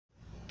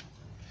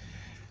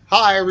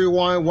Hi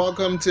everyone,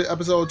 welcome to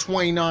episode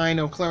 29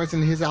 of Clarence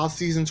and Hizzouse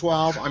season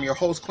 12. I'm your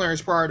host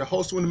Clarence Pryor, the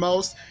host with the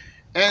most.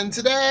 And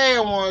today I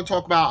want to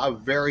talk about a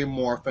very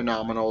more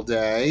phenomenal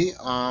day.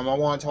 I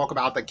want to talk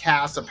about the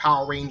cast of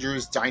Power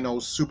Rangers Dino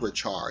Super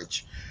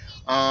Charge.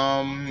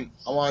 I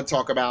want to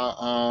talk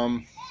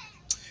about,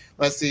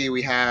 let's see,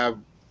 we have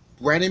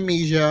Brennan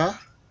Mejia,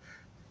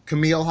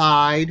 Camille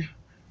Hyde,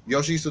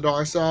 Yoshi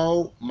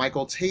Sudarso,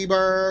 Michael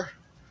Tabor,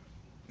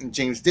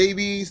 James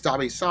Davies,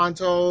 Davi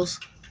Santos,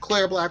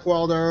 Claire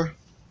Blackwelder,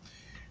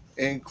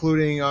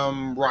 including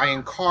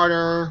Ryan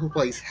Carter, who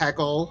plays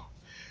Heckle.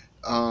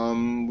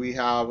 We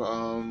have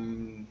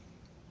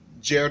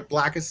Jared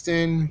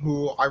Blackiston,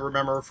 who I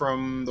remember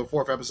from the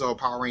fourth episode of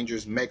Power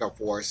Rangers Mega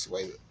Force,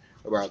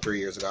 about 3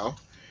 years ago.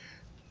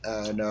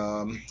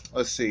 And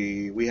let's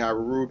see, we have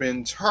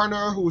Ruben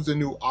Turner, who's the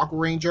new Aqua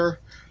Ranger.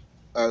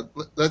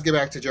 Let's get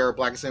back to Jared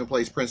Blackiston, who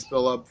plays Prince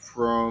Philip,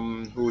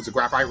 who's a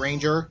Graphite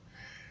Ranger.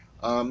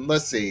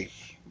 Let's see.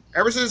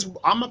 Ever since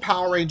I'm a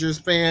Power Rangers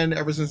fan,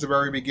 ever since the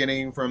very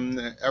beginning,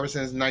 ever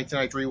since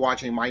 1993,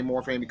 watching Mighty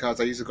Morphin, because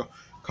I used to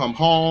come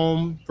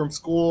home from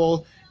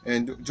school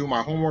and do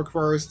my homework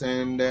first,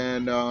 and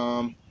then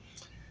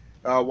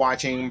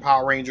watching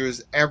Power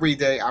Rangers every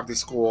day after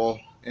school.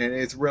 And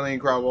it's really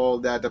incredible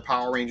that the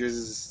Power Rangers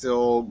is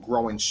still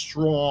growing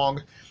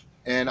strong,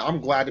 and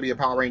I'm glad to be a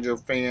Power Ranger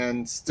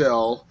fan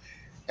still.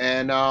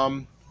 And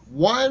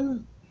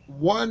one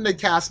of the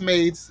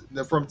castmates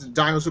from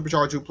Dino Super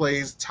Charge, who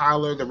plays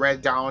Tyler, the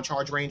Red Dino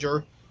Charge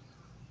Ranger,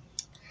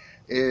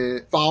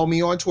 followed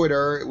me on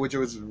Twitter, which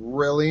was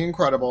really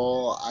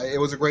incredible. It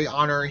was a great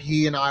honor.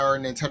 He and I are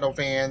Nintendo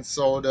fans.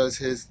 So does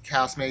his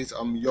castmates,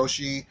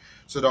 Yoshi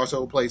Sudarso,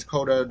 who plays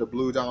Koda, the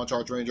Blue Dino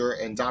Charge Ranger,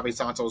 and Davi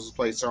Santos, who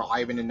plays Sir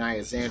Ivan and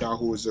Xandar,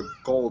 who is the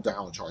Gold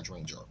Dino Charge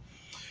Ranger.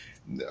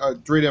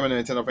 Three of them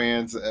are Nintendo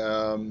fans,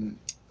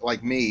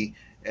 like me,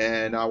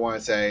 and I want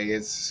to say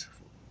it's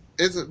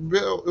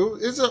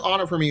an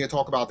honor for me to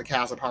talk about the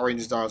cast of Power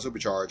Rangers Dino Super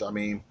Charge. I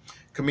mean,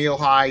 Camille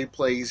Hyde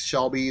plays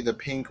Shelby, the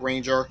Pink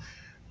Ranger.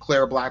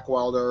 Claire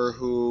Blackwelder,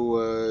 who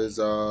was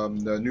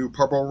the new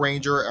Purple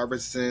Ranger ever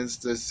since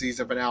the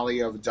season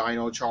finale of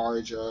Dino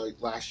Charge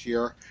last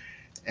year.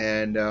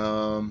 And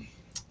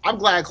I'm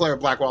glad Claire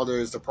Blackwelder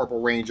is the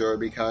Purple Ranger,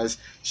 because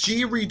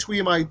she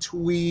retweeted my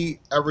tweet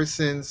ever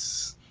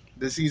since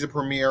the season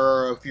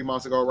premiere a few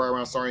months ago, right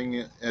around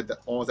starting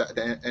almost at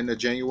the end of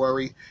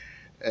January.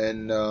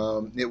 And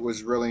it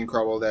was really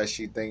incredible that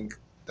she think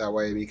that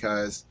way,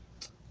 because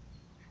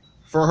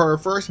for her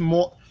first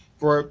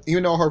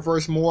even though her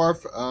first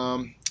morph,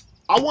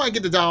 I want to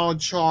get the Dino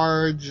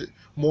Charge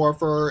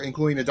morpher,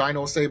 including the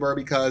Dino Saber,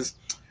 because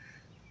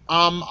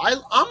I'm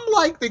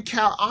like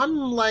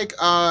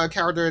a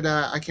character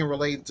that I can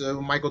relate to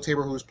Michael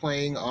Tabor, who's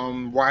playing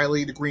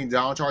Riley, the Green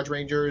Dino Charge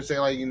Ranger. Say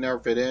like you never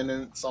fit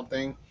in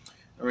something.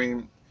 I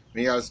mean,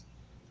 because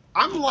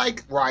I'm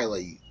like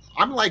Riley.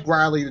 I'm like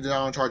Riley, the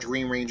Dino Charge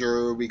Green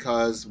Ranger,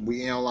 because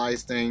we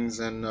analyze things,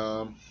 and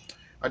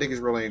I think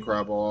it's really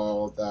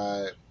incredible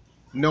that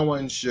no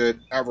one should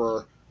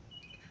ever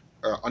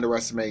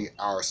underestimate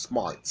our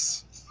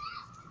smarts.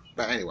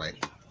 But anyway,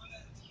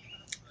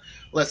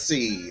 let's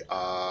see.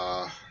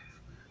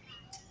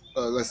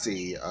 Let's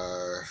see.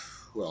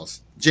 Who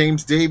else?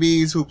 James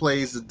Davies, who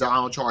plays the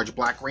Dino Charge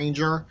Black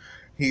Ranger.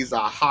 He's a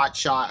hot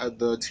shot of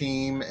the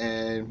team,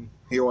 and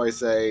he always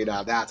say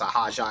that that's a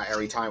hot shot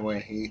every time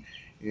when he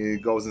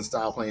goes in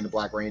style playing the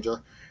Black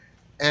Ranger.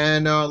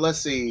 And let's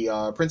see,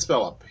 Prince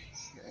Philip.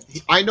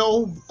 I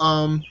know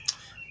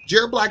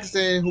Jared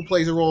Blackiston, who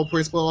plays the role of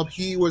Prince Philip,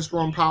 he was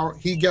from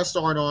he guest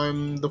starred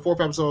on the fourth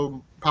episode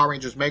of Power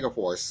Rangers Mega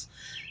Force,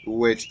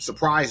 which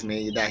surprised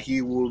me that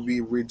he will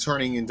be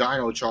returning in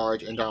Dino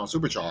Charge and Dino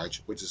Super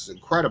Charge, which is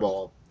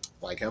incredible,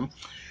 like him.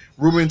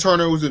 Ruben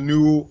Turner was a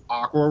new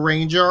Aqua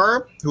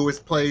Ranger who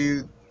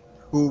played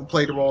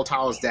the role of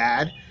Tyler's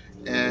dad,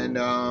 and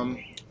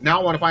now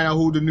I want to find out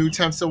who the new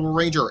 10th Silver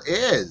Ranger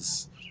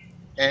is,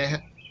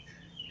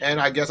 and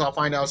I guess I'll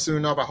find out soon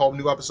enough. I hope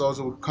new episodes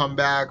will come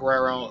back right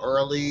around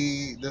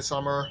early this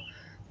summer.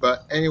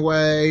 But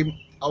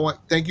anyway,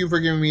 thank you for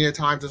giving me the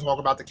time to talk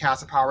about the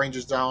cast of Power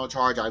Rangers Dino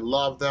Charge. I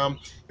love them.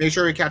 Make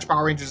sure you catch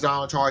Power Rangers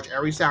Dino Charge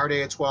every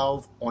Saturday at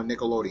 12 on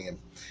Nickelodeon.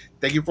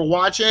 Thank you for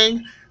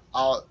watching.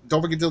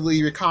 Don't forget to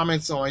leave your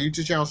comments on my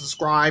YouTube channel,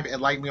 subscribe,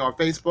 and like me on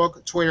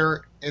Facebook,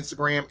 Twitter,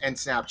 Instagram, and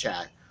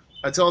Snapchat.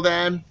 Until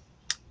then,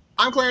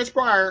 I'm Clarence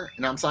Pryor,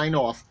 and I'm signing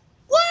off.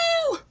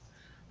 Woo!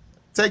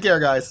 Take care,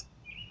 guys.